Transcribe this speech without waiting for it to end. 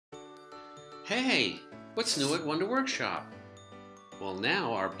Hey, what's new at Wonder Workshop? Well,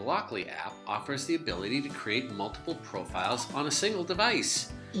 now our Blockly app offers the ability to create multiple profiles on a single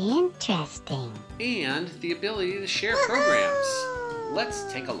device. Interesting. And the ability to share programs.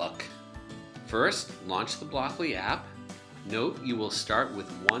 Let's take a look. First, launch the Blockly app. Note you will start with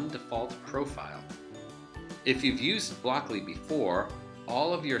one default profile. If you've used Blockly before,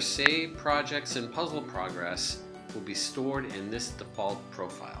 all of your saved projects and puzzle progress will be stored in this default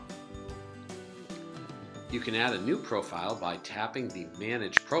profile. You can add a new profile by tapping the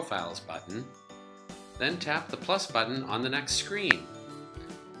Manage Profiles button, then tap the plus button on the next screen.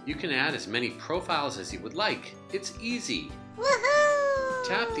 You can add as many profiles as you would like. It's easy. Woohoo!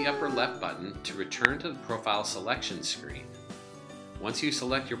 Tap the upper left button to return to the profile selection screen. Once you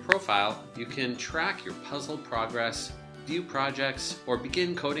select your profile, you can track your puzzle progress, view projects, or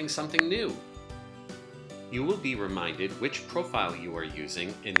begin coding something new. You will be reminded which profile you are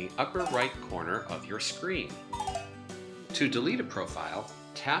using in the upper right corner of your screen. To delete a profile,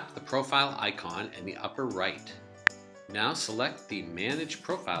 tap the profile icon in the upper right. Now select the Manage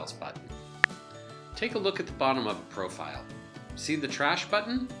Profiles button. Take a look at the bottom of a profile. See the trash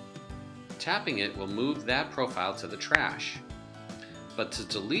button? Tapping it will move that profile to the trash. But to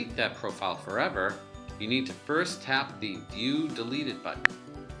delete that profile forever, you need to first tap the View Deleted button.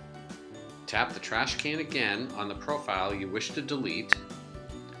 Tap the trash can again on the profile you wish to delete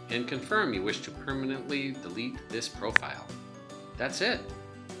and confirm you wish to permanently delete this profile. That's it.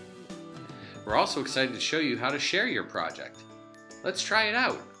 We're also excited to show you how to share your project. Let's try it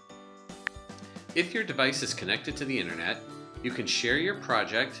out. If your device is connected to the internet, you can share your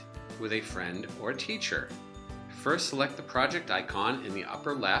project with a friend or a teacher. First, select the project icon in the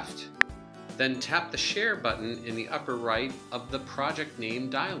upper left, then tap the Share button in the upper right of the project name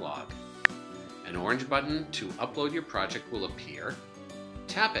dialog. An orange button to upload your project will appear.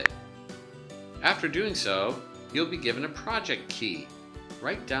 Tap it. After doing so, you'll be given a project key.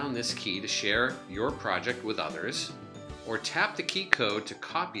 Write down this key to share your project with others, or tap the key code to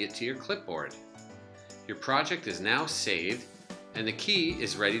copy it to your clipboard. Your project is now saved, and the key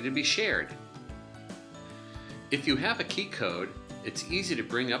is ready to be shared. If you have a key code, it's easy to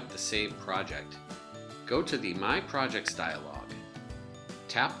bring up the saved project. Go to the My Projects dialog.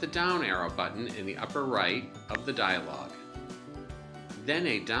 Tap the down arrow button in the upper right of the dialog. Then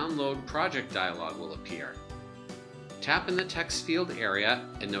a Download Project dialog will appear. Tap in the text field area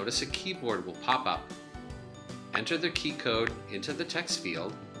and notice a keyboard will pop up. Enter the key code into the text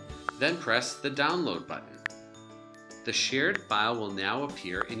field, then press the Download button. The shared file will now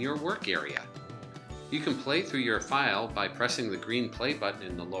appear in your work area. You can play through your file by pressing the green play button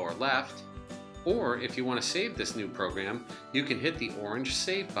in the lower left, or if you want to save this new program, you can hit the orange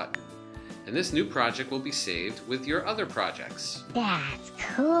Save button. And this new project will be saved with your other projects. That's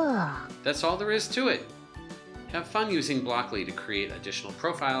cool. That's all there is to it. Have fun using Blockly to create additional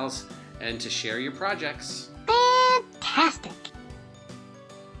profiles and to share your projects. Fantastic.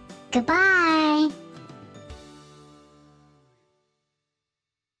 Goodbye.